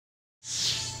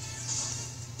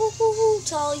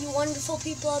to all you wonderful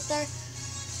people out there.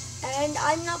 And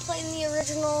I'm not playing the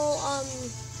original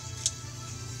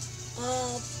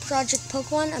Project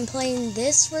Pokemon. I'm playing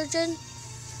this version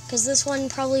because this one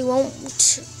probably won't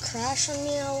crash on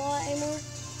me a lot anymore.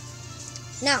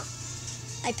 Now,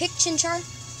 I picked Chinchar,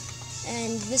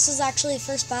 and this is actually the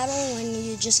first battle when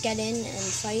you just get in and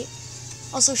fight.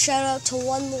 Also, shout out to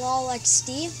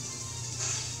OneLolXD.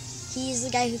 He's the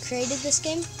guy who created this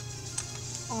game.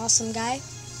 Awesome guy.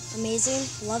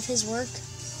 Amazing. Love his work.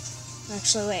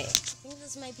 Actually, wait. I think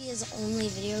this might be his only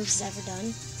video he's ever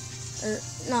done. Or,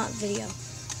 not video.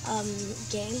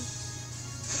 Game.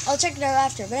 I'll check it out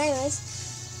after. But anyways,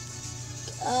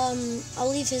 I'll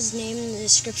leave his name in the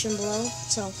description below.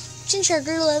 So, Chinchar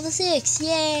grew to level 6.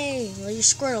 Yay! Well, your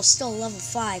Squirtle's still level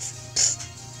 5.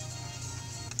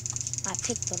 I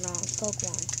picked the wrong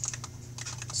Pokemon.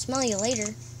 Smell you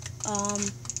later.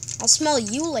 I'll smell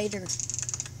you later.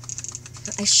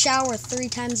 I shower 3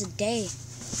 times a day.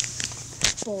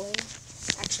 Boy.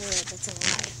 Actually, that's a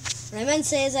lie. What I meant to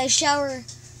say is I shower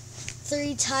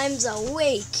 3 times a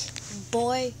week.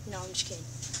 Boy. No, I'm just kidding.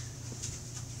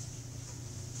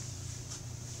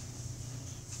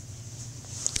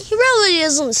 He really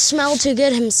doesn't smell too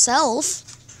good himself.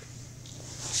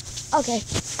 Okay,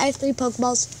 I have 3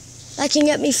 Pokeballs. That can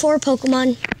get me 4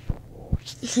 Pokemon.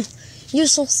 You're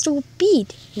so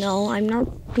stupid. No, I'm not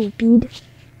stupid.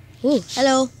 Ooh,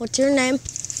 hello. What's your name?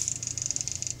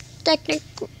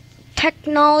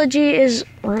 Technology is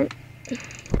what?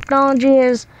 Technology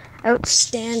is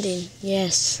outstanding.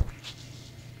 Yes.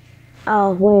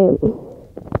 Oh, wait.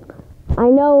 I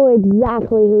know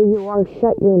exactly who you are.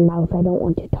 Shut your mouth. I don't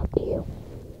want to talk to you.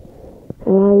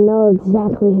 And I know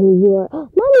exactly who you are.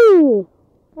 Mommy!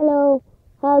 Hello.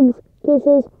 Hugs.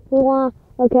 Kisses. Mwah.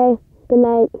 Okay. Good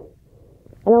night.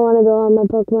 I don't want to go on my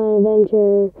Pokemon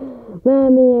adventure.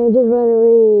 Mommy, I just want to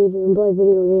read and play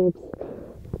video games.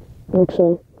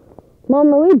 Actually.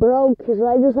 Mom, are we broke? Because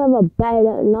I just have a bed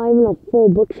and not even a full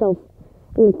bookshelf.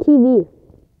 And a TV.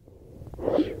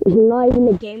 It's not even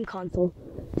a game console.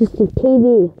 Just a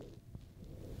TV.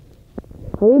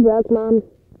 Are we broke, Mom?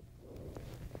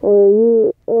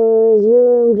 Or is your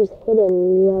room just hidden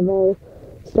and you have all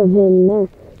stuff hidden there?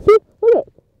 See, look at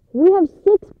it. We have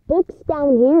 6 books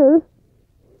down here.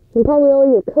 And probably all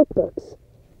your cookbooks.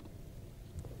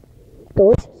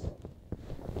 Delicious.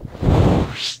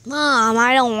 Mom,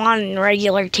 I don't want a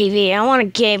regular TV. I want a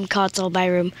game console in my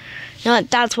room. You know what?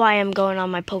 That's why I'm going on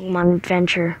my Pokemon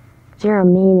adventure. You're a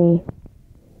meanie.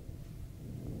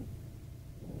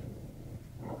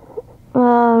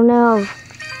 Oh no.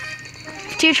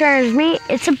 2 turns me.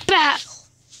 It's a battle.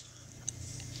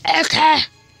 Okay.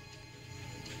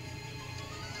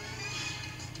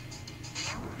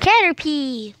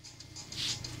 Caterpie.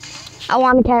 I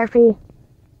want a Caterpie.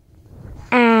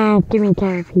 Give me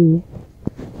Caterpie.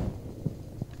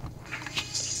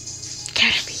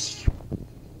 Caterpie.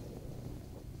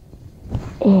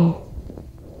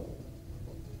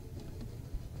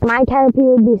 My Caterpie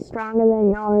would be stronger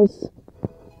than yours.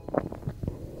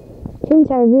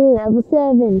 Chinchar grew level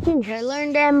 7. Chinchar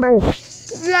learned Ember.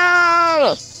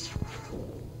 No!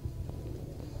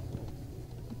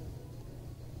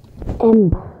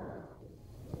 Ember.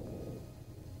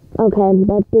 Okay,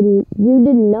 you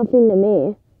did nothing to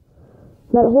me.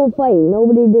 That whole fight,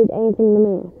 nobody did anything to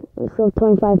me. I still have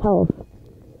 25 health.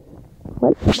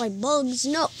 What? My bugs?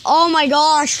 No. Oh my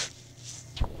gosh!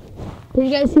 Did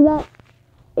you guys see that?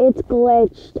 It's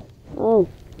glitched. Oh.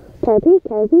 Caterpie,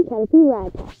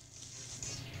 Rattata.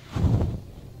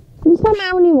 This time I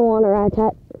don't even want a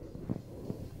Rattata.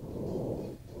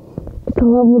 It's a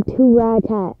level 2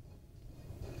 Rattata.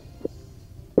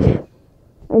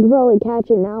 I could probably catch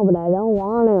it now, but I don't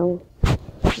want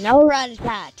to. No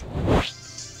Rattata.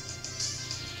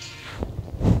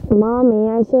 Mommy,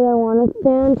 I said I want a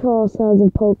Thanatos as a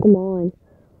Pokemon.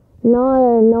 Not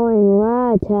an annoying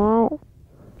Rattata.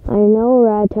 I know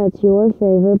Rattata's your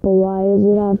favorite, but why does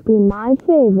it have to be my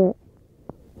favorite?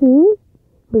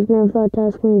 But never thought to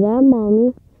ask me that,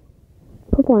 Mommy.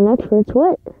 Pokemon experts,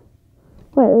 what?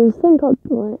 Wait, there's a thing called,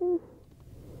 what?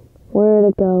 Where'd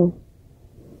it go?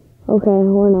 Okay,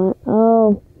 we're not.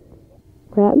 Oh,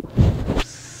 crap.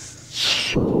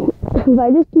 If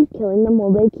I just keep killing them,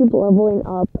 will they keep leveling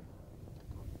up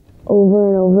over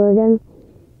and over again?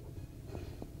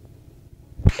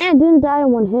 And it didn't die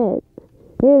in one hit.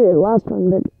 Neither did the last one,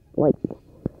 but, like,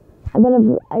 I bet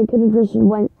if I could have just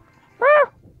went, ah!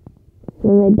 And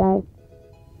then they die.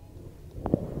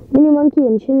 Mini Monkey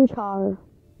and Chinchar.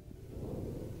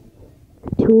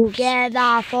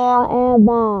 Together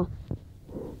forever.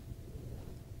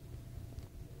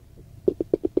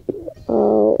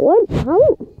 What?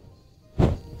 How?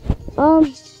 Are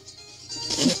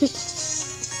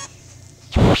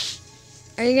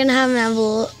you gonna have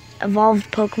an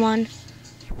evolved Pokemon?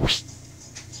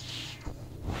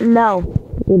 No,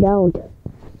 you don't.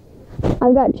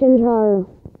 I've got Chinchar.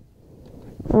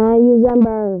 I use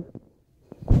Ember.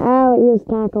 I use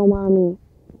Tackle Mommy.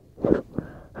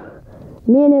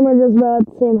 Me and him are just about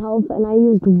the same health, and I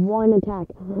used one attack.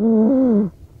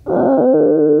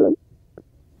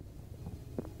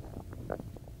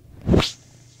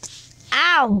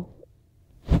 Ow!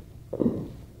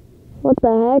 What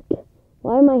the heck?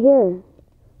 Why am I here?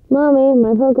 Mommy,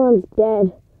 my Pokemon's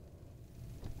dead.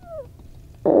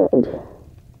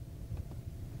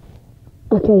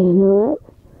 Okay, you know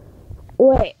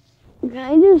what? Wait, can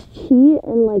I just cheat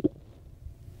and like...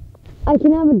 I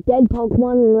can have a dead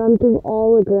Pokemon and run through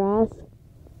all the grass?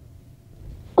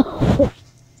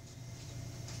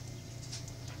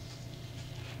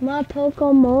 My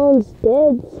Pokemon's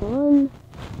dead, son.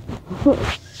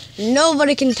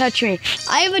 Nobody can touch me.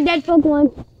 I have a dead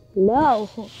Pokemon. No.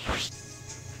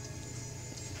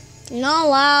 You're not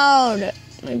allowed.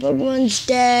 My Pokemon's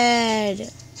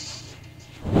dead.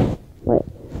 Wait.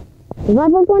 Is my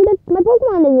Pokemon dead? My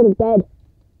Pokemon isn't dead.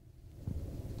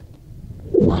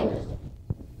 Liars.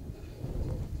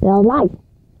 They're alive.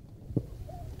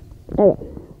 Okay.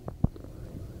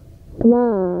 Come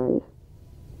on.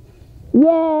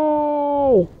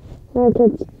 Yay!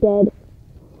 That's dead.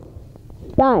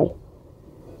 Die.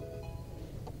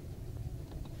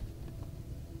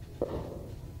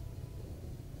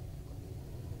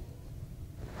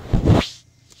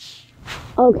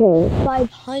 Okay,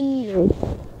 500.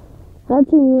 That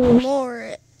seems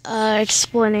more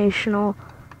explanational.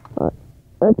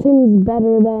 That seems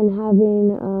better than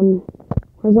having,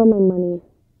 where's all my money?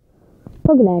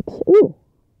 Pokedex. Ooh.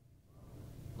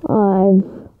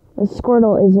 A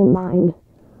Squirtle isn't mine,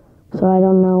 so I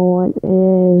don't know what it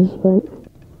is, but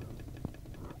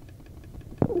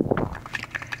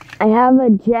I have a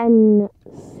Gen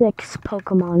 6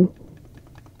 Pokemon.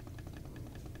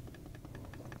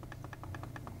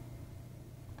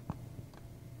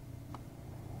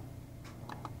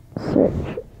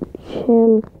 Search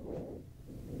Chimchar.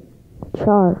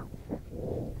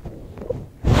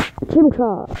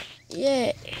 Chimchar.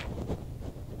 Yay.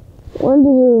 When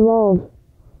does it evolve?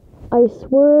 I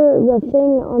swear the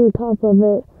thing on top of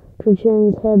it,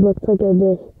 Chin's head, looks like a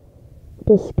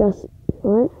disgust.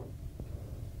 What?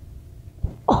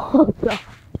 Oh god.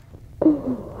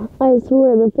 I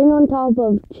swear the thing on top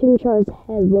of Chinchar's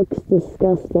head looks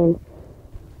disgusting.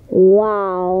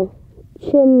 Wow.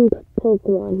 Chimp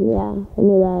Pokemon. Yeah, I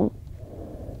knew that.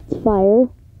 It's fire.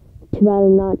 Too bad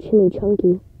I'm not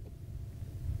Chimichunky.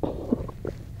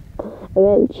 I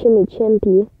meant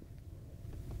Chimichimpy.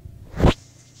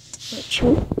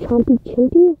 Chompy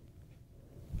Chimpy?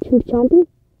 Chompy?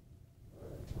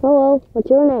 Hello, what's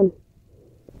your name?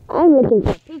 I'm looking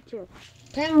for a picture.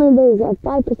 Apparently there's a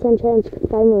 5% chance you can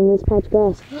find me in this patch of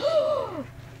grass.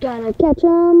 Gotta catch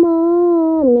 'em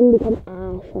all. I'm gonna become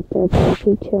Ash after I find a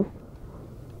picture.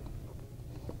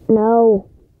 No.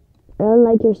 I don't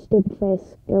like your stupid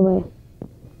face. Go away.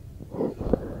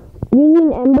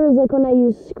 Using Ember is like when I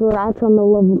use Scratch on the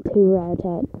level 2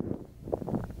 Rattata.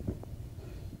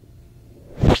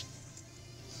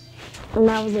 And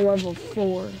that was a level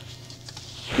 4.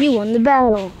 You won the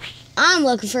battle. I'm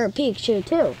looking for a Pikachu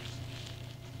too.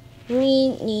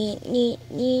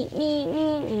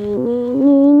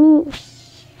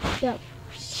 Yep.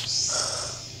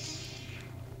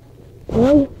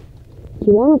 Really?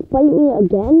 You want to fight me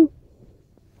again?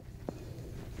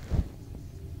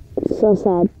 So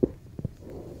sad.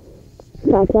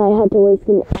 The fact that I had to waste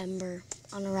an Ember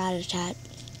on a Rattata.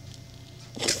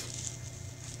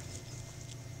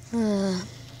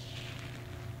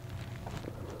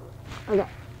 Okay.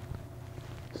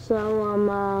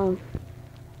 So,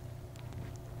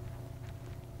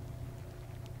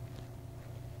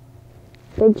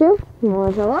 picture? You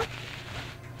wanna show up?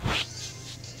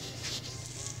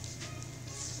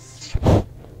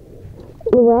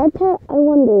 Rattata, I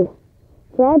wonder.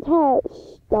 Rattata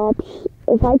stops,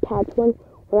 if I catch one,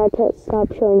 Rattata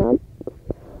stops showing up.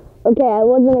 Okay, I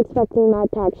wasn't expecting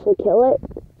that to actually kill it.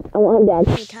 I want him to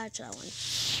actually catch that one.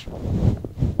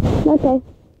 Okay.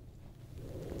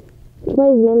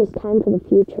 Somebody's name is Time for the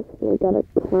Future. And I got a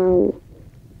crown.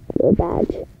 A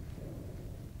badge.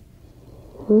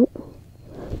 Huh?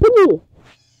 Pidgey!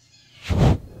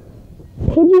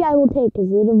 Pidgey I will take because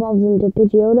it evolves into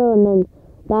Pidgeotto and then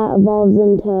that evolves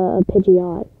into a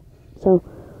Pidgeot. So,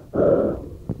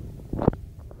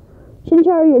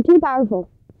 Chinchar, you're too powerful.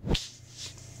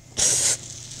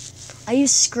 I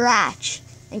used Scratch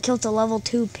and killed a level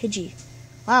 2 Pidgey.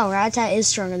 Wow, Rattata is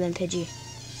stronger than Pidgey.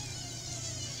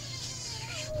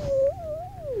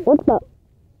 What the?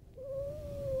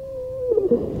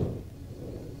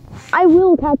 I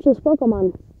will catch this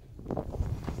Pokemon.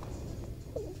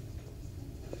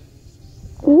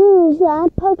 Who's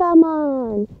that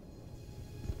Pokemon?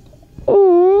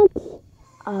 It's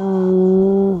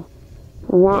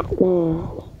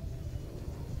Ratman.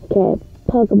 Okay,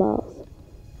 Pokeballs.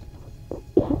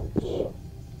 Catch.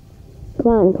 Come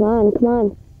on, come on, come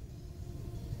on.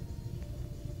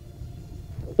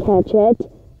 Catch it.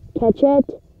 Catch it.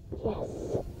 Yes.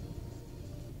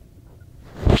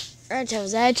 Alright, that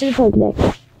was added to the Pokedex.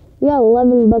 You got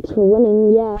 11 bucks for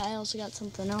winning. Yeah, I also got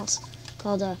something else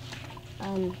called what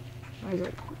is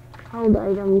it? Called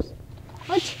items.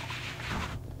 What?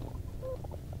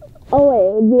 Oh wait,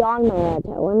 it would be on my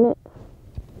Rattata, wouldn't it?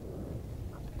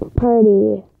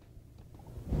 Party.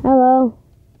 Hello.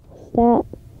 Stat.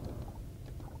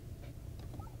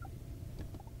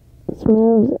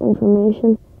 Moves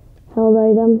information. Held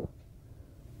item.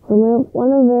 Remove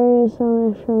one of various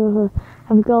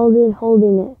have Gallade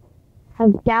holding it.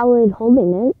 Have Gallade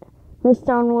holding it. This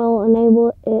stone will enable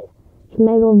it to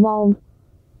Mega Evolve.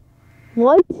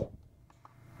 What?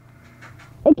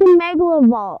 It can Mega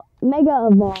Evolve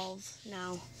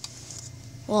now.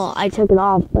 Well, I took it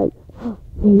off, but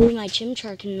maybe my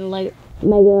Chimchar can like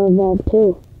Mega Evolve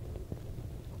too.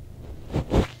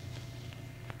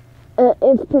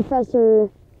 If Professor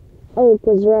Oak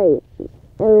was right,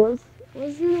 or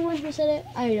was he the one who said it?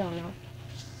 I don't know.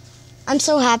 I'm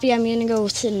so happy. I'm gonna go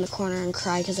sit in the corner and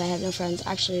cry because I have no friends.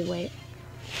 Actually, wait.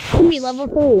 Could be level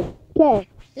 3. Okay,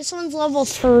 this one's level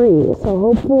 3, so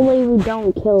hopefully we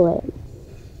don't kill it.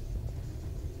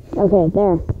 Okay,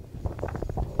 there.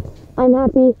 I'm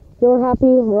happy. You're happy.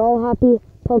 We're all happy.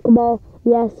 Pokeball.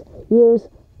 Yes. Use.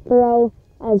 Throw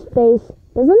as face.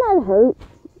 Doesn't that hurt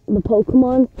the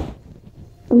Pokemon?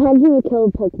 Imagine you kill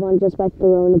a Pokemon just by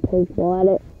throwing a Pokeball at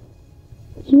it.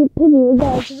 Pidgey was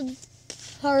out to the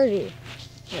party.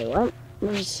 Wait, what?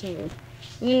 What is here?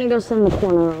 I'm gonna go sit in the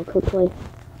corner real quickly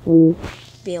and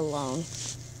be alone.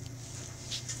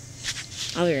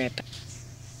 I'll be right back.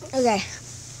 Okay.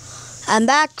 I'm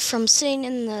back from sitting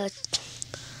in the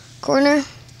corner.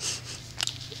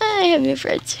 I have new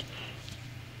friends.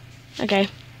 Okay.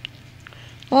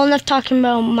 Well, enough talking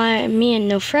about me and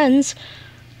no friends.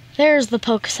 There's the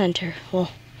Poke Center.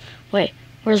 Well, wait,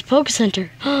 where's the Poke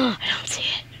Center? I don't see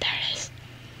it. There it is.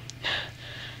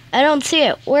 I don't see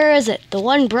it. Where is it? The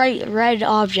one bright red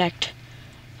object.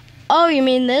 Oh, you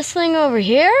mean this thing over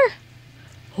here?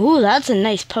 Ooh, that's a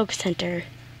nice Poke Center.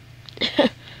 Look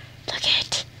at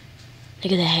it.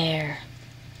 Look at the hair.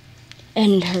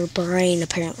 And her brain,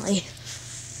 apparently.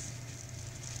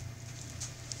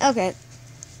 Okay.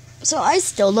 So I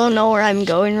still don't know where I'm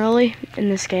going, really, in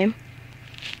this game.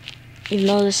 Even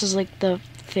though this is like the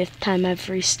 5th time I've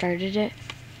restarted it.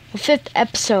 Well, 5th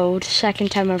episode, 2nd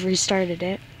time I've restarted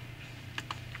it.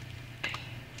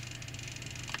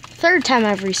 3rd time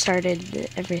I've restarted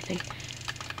everything.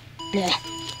 Blech.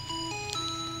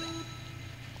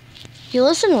 If you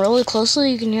listen really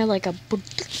closely, you can hear like a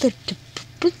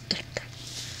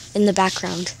in the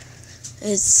background.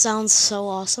 It sounds so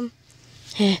awesome.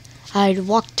 I'd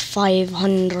walked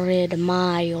 500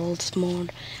 miles more.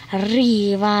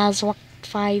 Rivas walked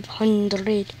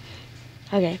 500.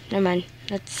 Okay, never mind.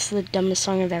 That's the dumbest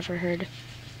song I've ever heard.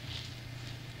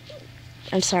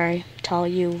 I'm sorry to all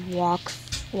you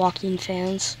walking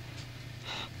fans.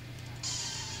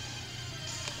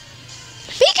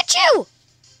 Pikachu!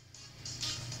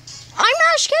 I'm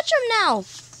Ash Ketchum now!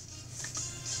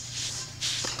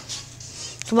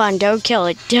 Come on, don't kill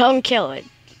it. Don't kill it.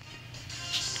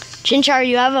 Chimchar,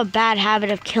 you have a bad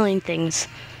habit of killing things.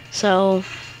 So,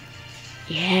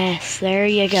 yes, there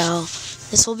you go.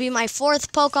 This will be my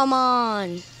 4th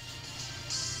Pokemon.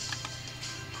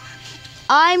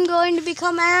 I'm going to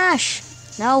become Ash.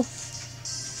 No.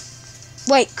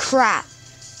 Wait, crap.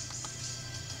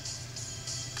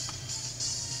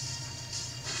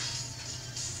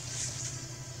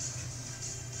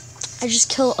 I just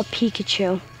killed a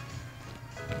Pikachu.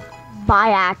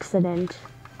 By accident.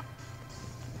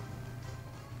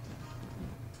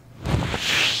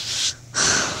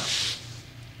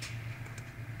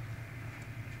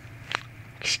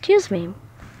 Excuse me.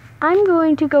 I'm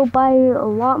going to go buy a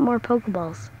lot more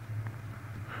Pokeballs.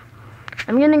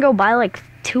 I'm going to go buy like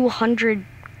 200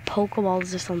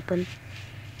 Pokeballs or something.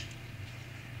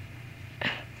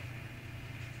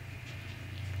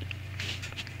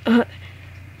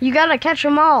 You gotta catch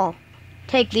them all.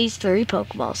 Take these 3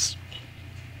 Pokeballs.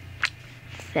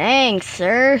 Thanks,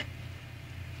 sir.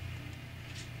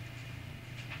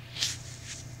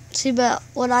 See, but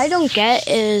what I don't get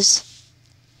is,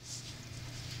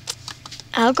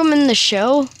 how come in the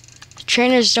show, the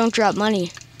trainers don't drop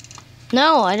money?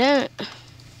 No, I don't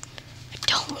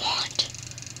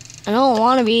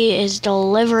want to be his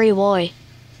delivery boy.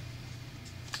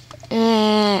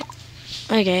 Okay,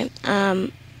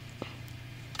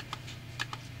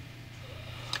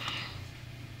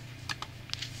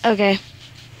 okay,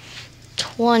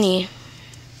 20.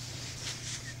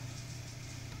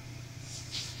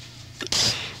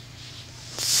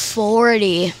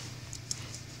 40.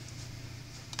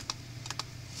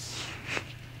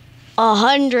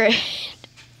 100.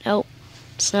 Nope,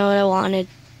 that's not what I wanted.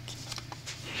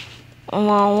 I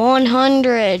want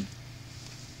 100.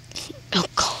 Oh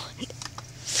God.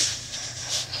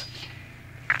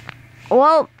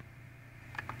 Well,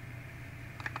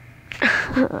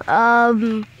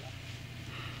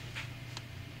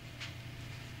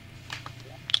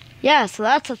 yeah, so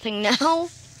that's a thing now.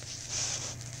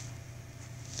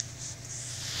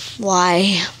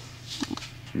 Why?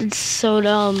 It's so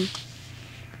dumb.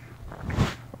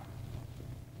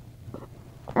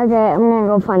 Okay, I'm gonna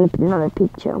go find another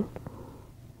Pikachu.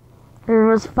 There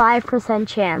was 5%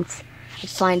 chance I'd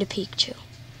find a Pikachu.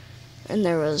 And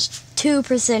there was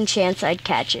 2% chance I'd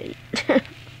catch it.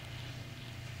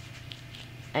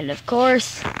 And of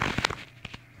course,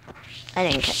 I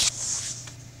didn't catch it.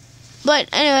 But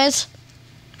anyways,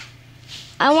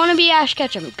 I want to be Ash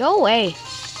Ketchum. Go away.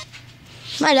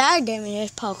 My dad gave me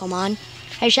this Pokemon.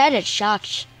 I said it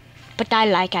sucks, but I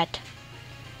like it.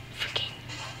 Freaking.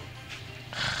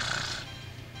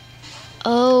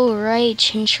 Oh, right.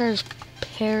 Chinchar's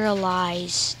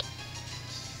paralyzed.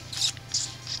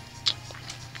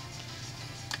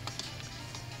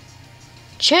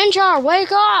 Chinchar,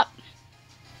 wake up!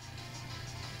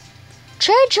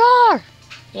 Chinchar!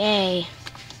 Yay.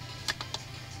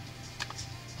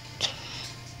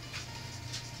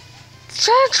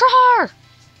 Chinchar!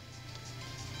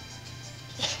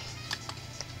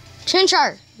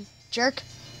 Chinchar, jerk.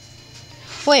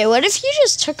 Wait, what if you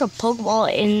just took a Pokeball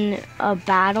in a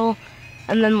battle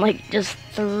and then, like, just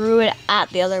threw it at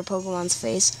the other Pokemon's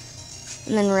face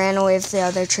and then ran away with the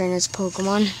other trainer's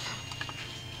Pokemon?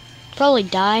 Probably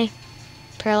die.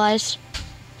 Paralyzed.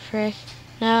 Frick.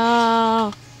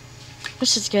 No.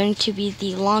 This is going to be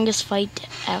the longest fight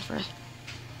ever.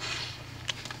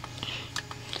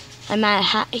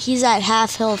 He's at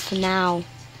half health now.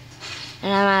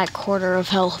 And I'm at a quarter of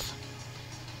health.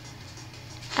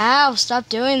 Ow, stop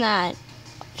doing that.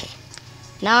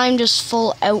 Now I'm just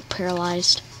full out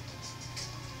paralyzed.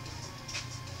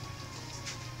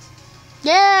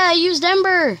 Yeah, I used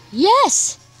Ember.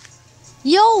 Yes!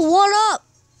 Yo, what up?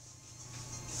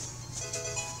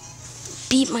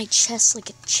 Beat my chest like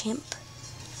a chimp.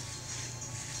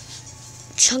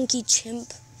 Chunky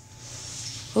Chimp.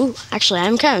 Ooh, actually,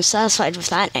 I'm kind of satisfied with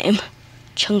that name.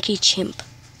 Chunky Chimp.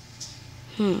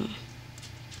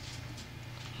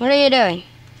 What are you doing?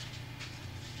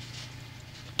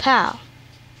 Pow.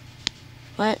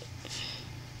 What?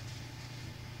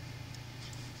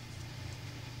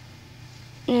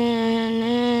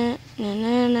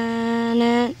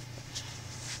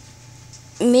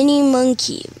 Mini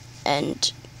Monkey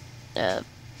and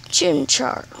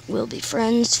Chimchar will be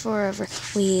friends forever.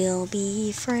 We'll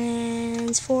be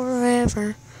friends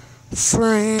forever.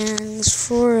 Friends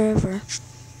forever.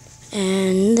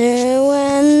 And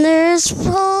when there's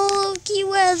foggy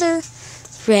weather,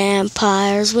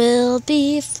 vampires will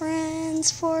be friends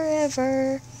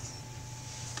forever.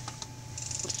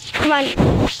 Come on.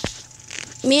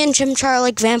 Me and Chimchar are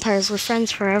like vampires. We're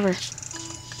friends forever.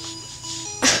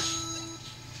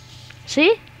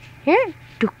 See? Here.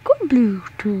 Blue.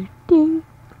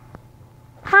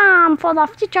 Time for the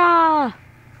future.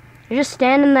 You're just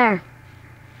standing there.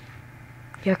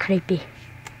 You're creepy.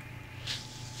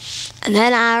 And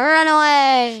then I run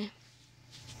away.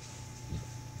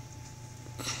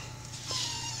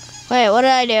 Wait, what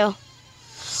did I do?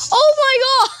 Oh my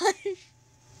god!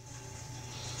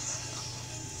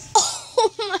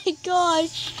 Oh my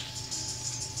gosh.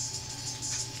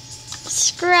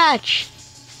 Scratch.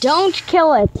 Don't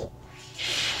kill it.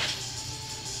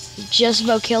 You just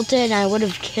about killed it and I would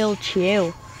have killed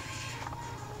you.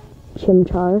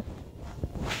 Chimchar.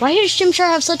 Why does Chimchar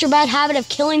have such a bad habit of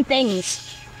killing things?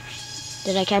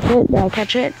 Did I catch it? Did I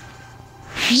catch it?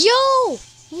 Yo!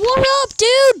 What up,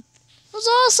 dude? That was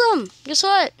awesome. Guess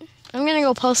what? I'm gonna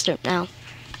go post it now.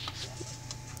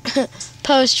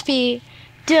 Post P.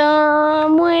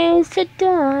 Dumb ways to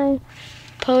die.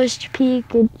 Post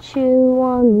Pikachu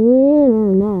on the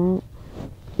internet.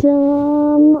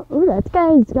 Dumb. Ooh, that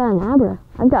guy's got an Abra.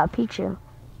 I've got Pikachu.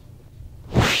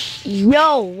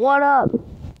 Yo, what up?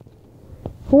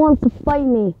 Who wants to fight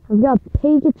me? I've got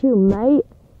Pikachu, mate.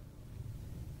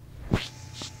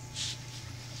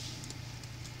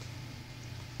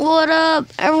 What up?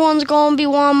 Everyone's gonna be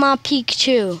wanting my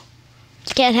Pikachu.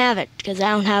 Just can't have it because I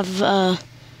don't have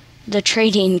the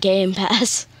trading game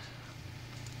pass.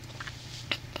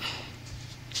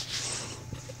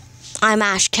 I'm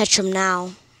Ash Ketchum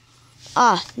now.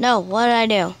 Ah, no, what did I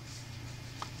do?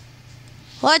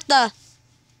 What the?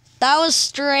 That was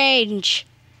strange.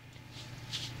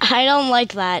 I don't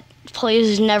like that.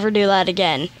 Please never do that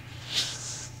again.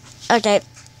 Okay,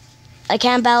 I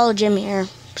can't battle Jim here,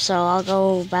 so I'll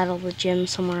go battle with Jim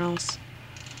somewhere else.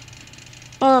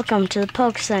 Welcome to the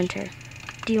Poke Center.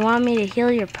 Do you want me to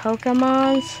heal your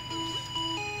Pokemons?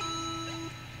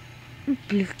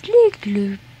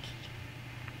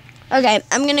 Okay,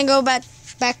 I'm gonna go back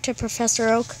to Professor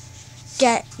Oak,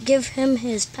 give him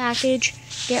his package,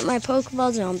 get my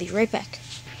Pokeballs, and I'll be right back.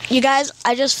 You guys,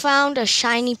 I just found a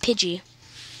shiny Pidgey.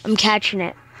 I'm catching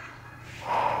it.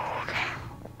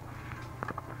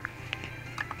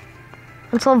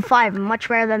 It's level 5, much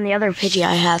better than the other Pidgey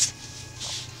I have.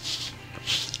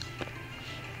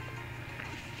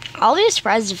 I'll be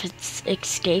surprised if it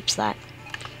escapes that.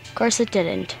 Of course it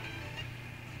didn't.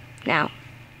 Now,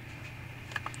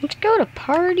 let's go to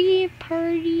party.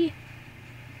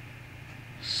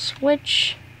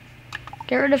 Switch.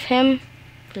 Get rid of him.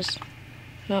 Just,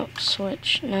 no,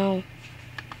 switch, no.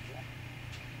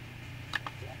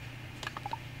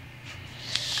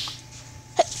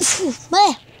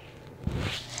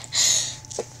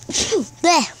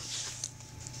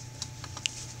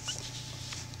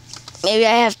 Maybe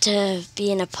I have to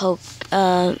be in a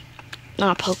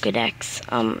not Pokedex,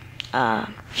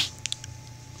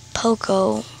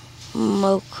 Poco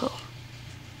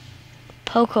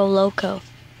Loco.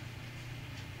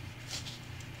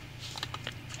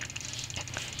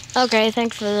 Okay,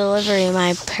 thanks for the delivery,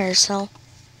 my parcel.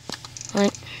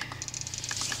 Right.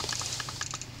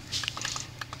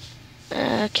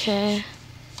 Okay.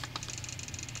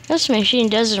 This machine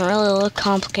doesn't really look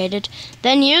complicated.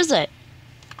 Then use it.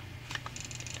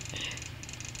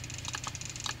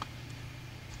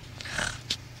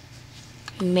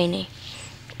 Mini.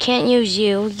 Can't use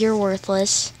you. You're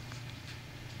worthless.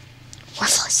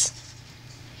 Worthless.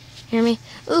 Hear me?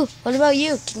 Ooh, what about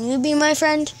you? Can you be my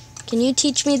friend? Can you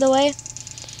teach me the way?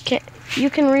 You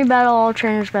can rebattle all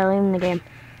trainers by leaving the game.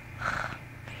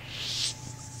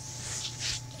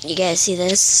 You guys see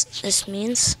this? This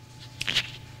means...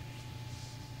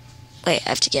 Wait, I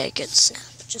have to get a good snap.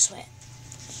 Just wait.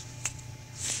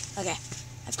 Okay,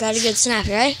 I've got a good snap,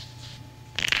 right?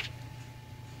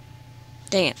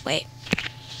 Dang it, wait.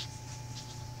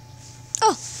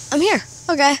 Oh, I'm here.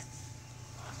 Okay.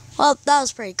 Well, that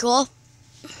was pretty cool.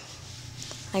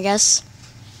 I guess.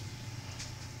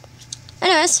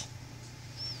 Anyways.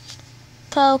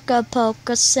 Poke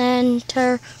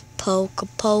Center.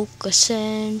 Poke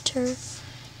Center.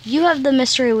 You have the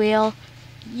mystery wheel.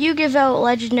 You give out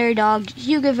legendary dogs.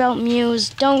 You give out Mews.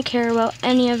 Don't care about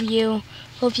any of you.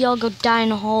 Hope y'all go die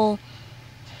in a hole.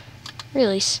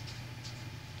 Release.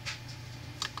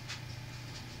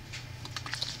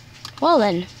 Well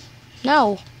then,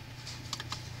 no.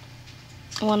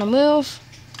 I want to move,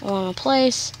 I want to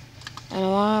place, and I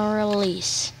want to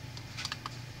release.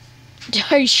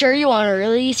 Are you sure you want to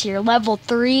release? You're level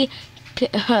 3?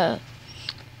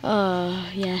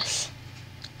 Yes.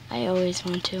 I always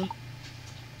want to.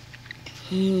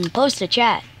 Post a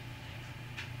chat.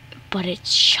 But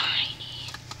it's shiny.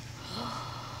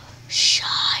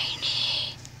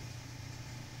 Shiny.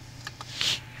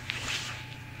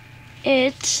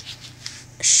 It's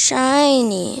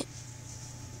shiny.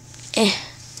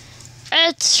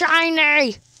 It's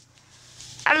shiny.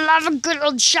 I love a good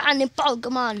old shiny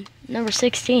Pokemon. Number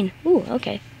 16. Ooh,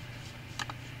 okay.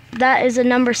 That is a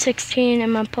number 16 in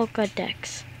my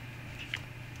Pokedex.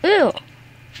 Ooh.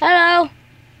 Hello.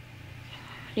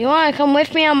 You want to come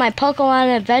with me on my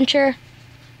Pokemon adventure?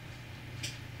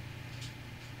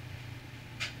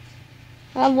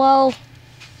 Hello.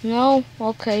 No?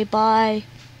 Okay, bye.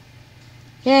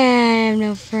 Yeah, I have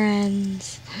no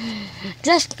friends.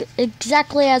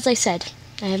 Exactly as I said.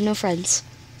 I have no friends.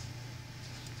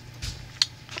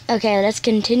 Okay, let's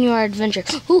continue our adventure.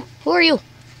 Who are you?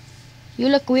 You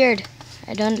look weird.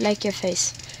 I don't like your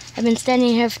face. I've been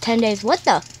standing here for 10 days. What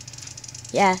the?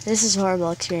 Yeah, this is a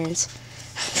horrible experience.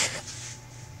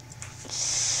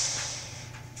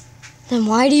 Then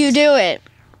why do you do it?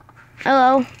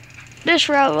 Hello. This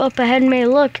route up ahead may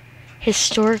look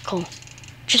historical.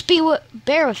 Just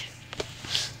bear with.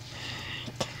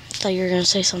 I thought you were gonna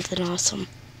say something awesome.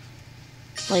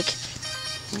 Like,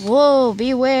 whoa,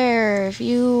 beware if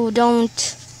you don't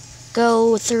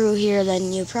go through here,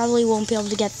 then you probably won't be able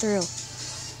to get through.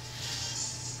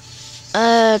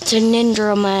 To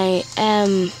Nindrome, I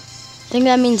think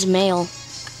that means male.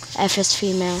 F is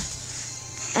female.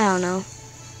 I don't know.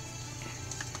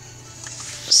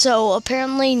 So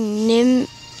apparently Nindarin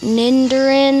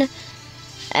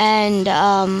and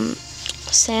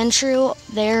Sandshrew,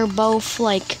 they're both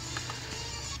like,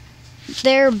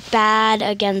 they're bad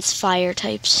against fire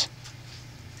types.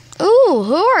 Ooh,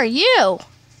 who are you?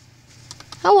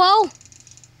 Hello.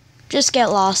 Just get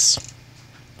lost.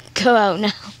 Go out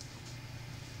now.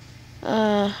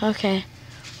 Okay.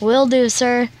 Will do,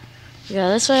 sir. You go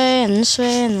this way, and this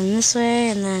way, and then this way,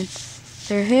 and then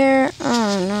through here.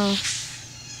 Oh, no.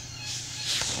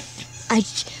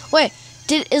 Wait,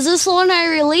 is this the one I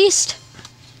released?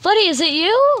 Buddy, is it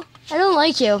you? I don't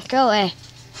like you. Go away.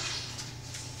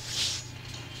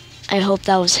 I hope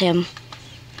that was him.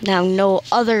 Now no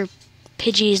other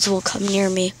Pidgeys will come near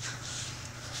me.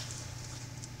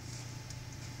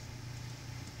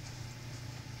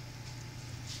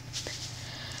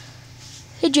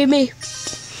 Hey, Jimmy.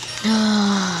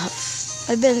 I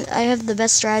have the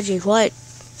best strategy. What?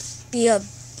 Be a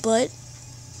butt?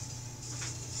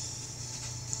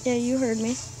 Yeah, you heard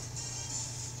me.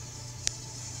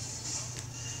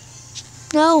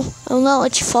 No, I will not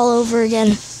let you fall over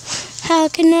again. How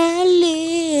can I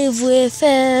live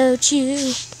without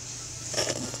you?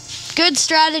 Good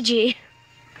strategy.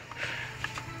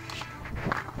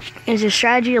 Is your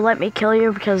strategy to let me kill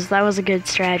you? Because that was a good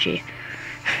strategy.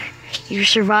 You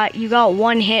survived. You got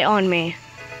one hit on me.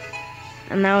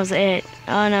 And that was it.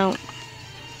 Oh no.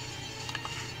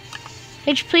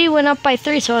 HP went up by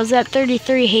 3, so I was at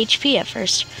 33 HP at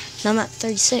first. Now I'm at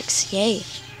 36. Yay.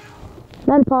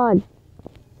 Metapod.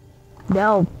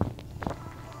 No.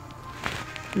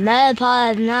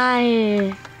 Metapod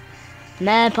not.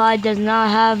 Metapod does not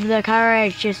have the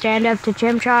courage to stand up to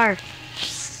Chimchar.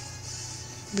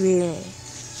 Bleh.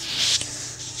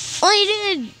 Well, he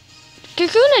did.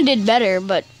 Kakuna did better,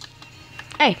 but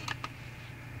hey.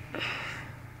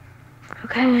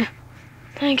 Okay.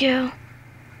 Thank you.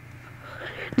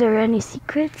 Are there any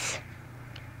secrets?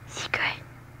 Secret.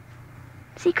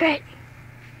 Secret.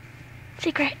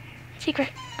 Secret.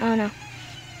 Secret. Oh no.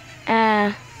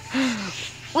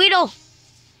 Weedle!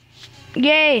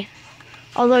 Yay!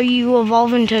 Although you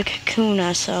evolve into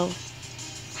Kakuna, so.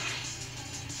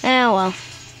 Well.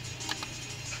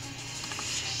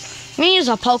 I'm gonna use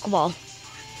a Pokeball.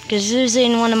 Because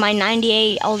using one of my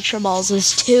 98 Ultra Balls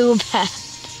is too bad.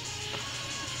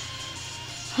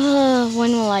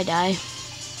 When will I die?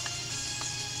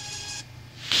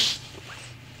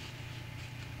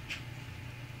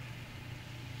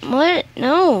 What?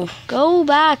 No. Go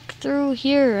back through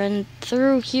here and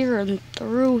through here and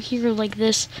through here like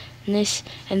this and this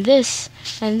and this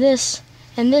and this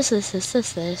and this.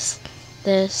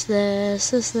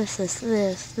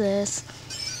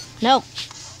 Nope.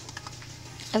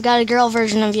 I've got a girl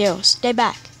version of you. Stay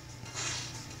back.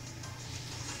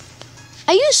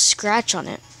 I use Scratch on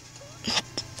it.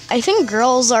 I think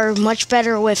girls are much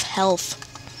better with health,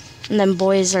 and then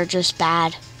boys are just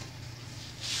bad.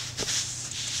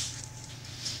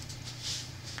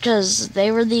 Because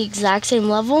they were the exact same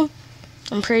level,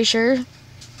 I'm pretty sure,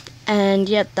 and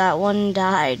yet that one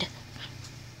died.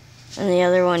 And the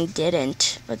other one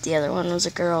didn't, but the other one was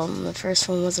a girl, and the first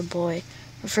one was a boy.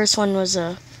 The first one was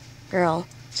a girl,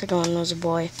 the second one was a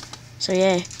boy. So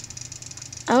yay.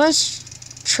 I once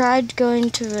tried going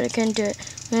to it, I couldn't do it.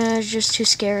 It was just too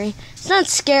scary. It's not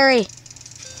scary!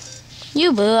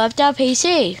 You blew up that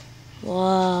PC.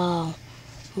 Whoa.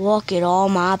 Look at all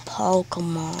my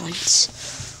Pokemons.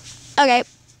 Okay.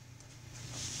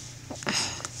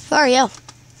 Who are you?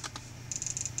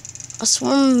 A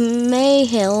Swarm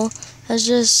Mayhill has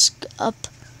just up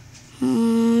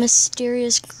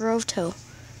Mysterious Grotto.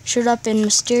 Showed up in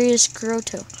Mysterious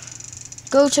Grotto.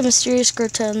 Go to Mysterious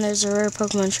Grotto and there's a rare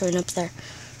Pokemon showing up there.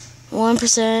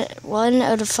 1%, 1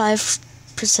 out of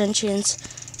 5% chance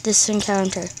this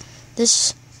encounter.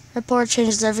 This report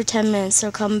changes every 10 minutes, so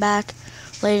come back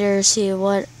later to see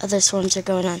what other swarms are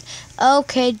going on.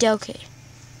 Okay, dokie.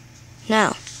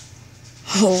 Now,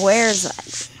 where's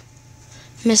that?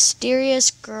 Mysterious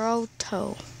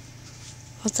Grotto.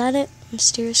 Was that it?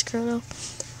 Mysterious Grotto?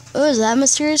 Oh, is that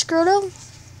Mysterious Grotto?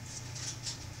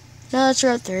 No, that's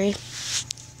Route 3.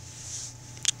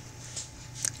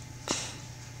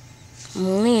 I'm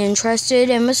only interested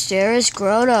in Mysterious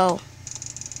Grotto.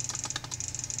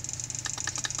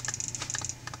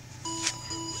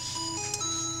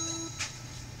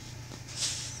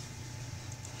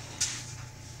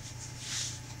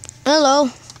 Hello,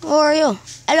 how are you?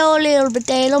 Hello, little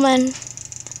potato man.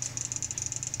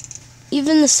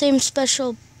 even the same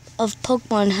special of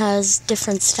Pokemon has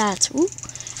different stats. Ooh.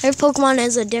 Every Pokemon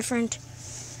is a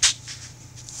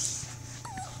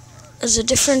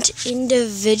different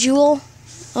individual.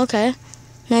 Okay,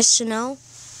 nice to know.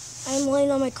 I'm laying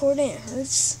on my cord and it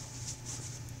hurts.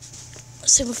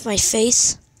 Same with my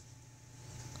face.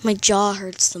 My jaw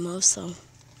hurts the most though.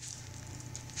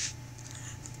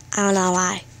 I don't know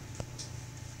why.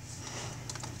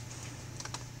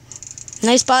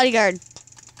 Nice bodyguard.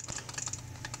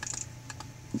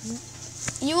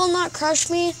 You will not crush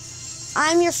me.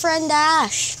 I'm your friend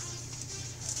Ash.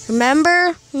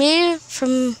 Remember me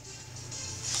from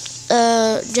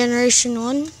Generation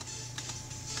 1?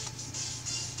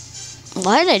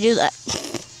 Why did I do that?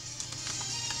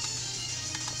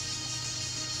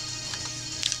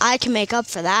 I can make up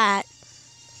for that.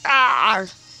 I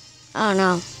don't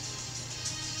know.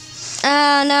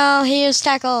 Oh no, he used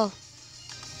tackle.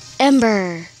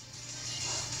 Ember.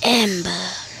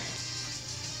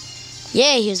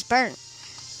 Yeah, he was burnt.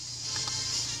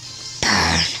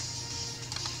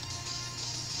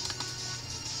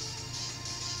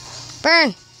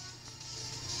 Burn.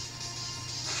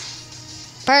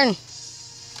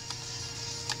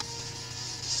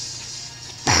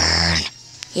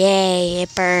 Yay,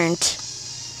 it burned.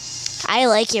 I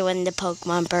like it when the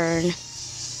Pokemon burn.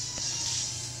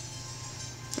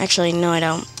 Actually, no I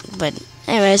don't. But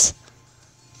anyways.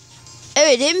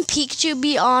 Oh, didn't Pikachu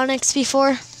beat Onix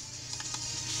before?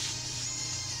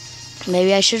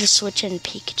 Maybe I should have switched in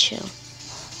Pikachu.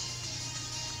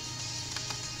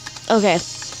 Okay.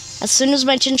 As soon as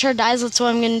my Chinchar dies, that's what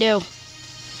I'm gonna do.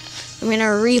 I'm gonna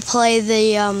replay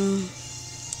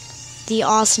the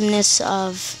awesomeness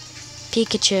of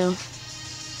Pikachu.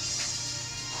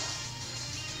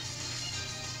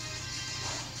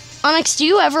 Onix, do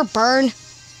you ever burn?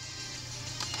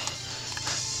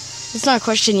 It's not a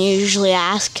question you usually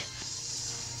ask.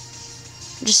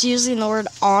 Just using the word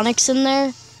Onix in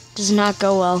there does not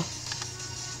go well.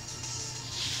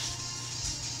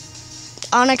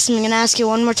 Onix, I'm gonna ask you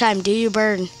one more time. Do you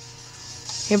burn?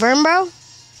 You burn, bro?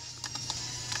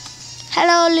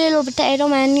 Hello, little potato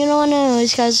man. You don't wanna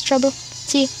always cause trouble.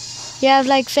 See, you have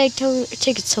like fake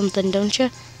tickets something, don't you?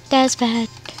 That's bad.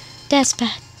 That's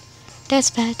bad.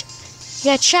 That's bad.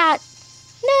 You got shot.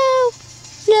 No,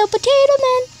 little potato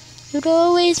man. You're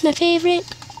always my favorite.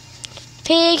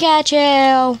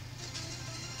 Pikachu.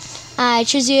 I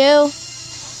choose you.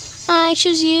 I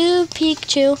choose you,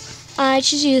 Pikachu. I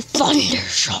choose you,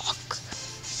 Thundershock.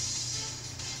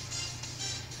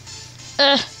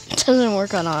 It doesn't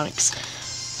work on Onix.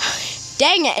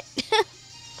 Dang it.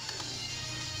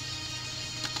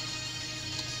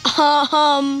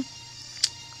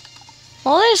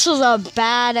 Well, this was a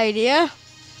bad idea.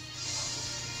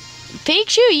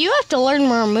 Pikachu, you have to learn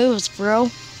more moves, bro.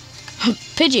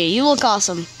 Pidgey, you look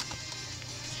awesome.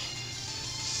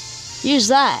 Use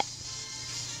that.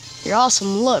 Your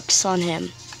awesome looks on him.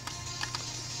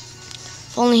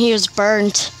 If only he was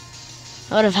burnt,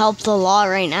 that would have helped a lot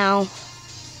right now.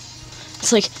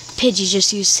 It's like Pidgey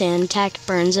just used sand attack,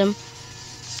 burns him.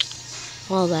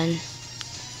 Well then.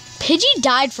 Pidgey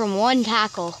died from one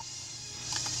tackle.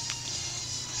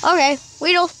 Okay,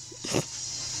 Weedle.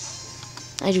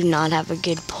 I do not have a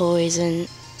good poison.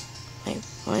 Wait,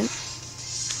 what?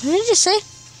 What did I just say?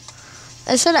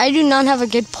 I said I do not have a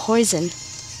good poison.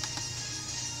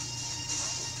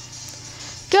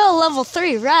 Go level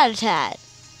 3, Rattata.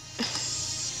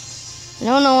 I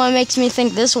don't know what makes me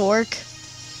think this will work.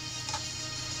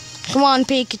 Come on,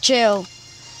 Pikachu.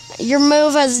 Your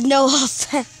move has no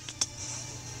effect.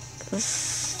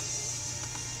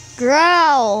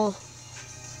 Growl.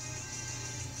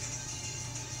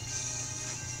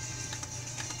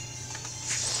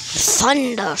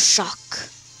 Thundershock.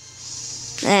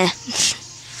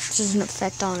 Doesn't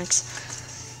affect Onix.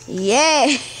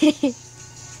 Yay!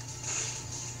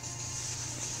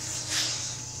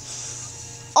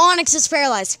 Onix is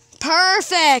paralyzed.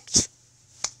 Perfect!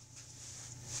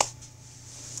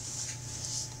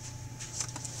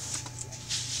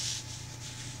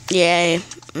 Yay.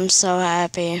 I'm so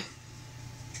happy.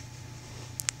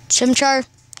 Chimchar,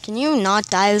 can you not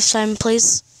die this time,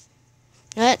 please?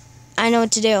 You know what? I know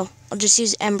what to do. I'll just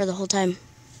use Ember the whole time.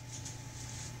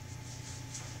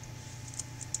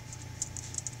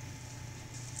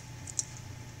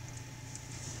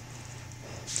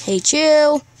 Hate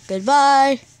you.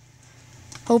 Goodbye.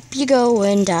 Hope you go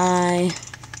and die.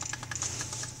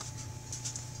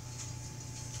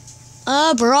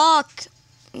 Brock.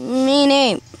 Me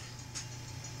name.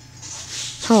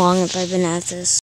 How long have I been at this?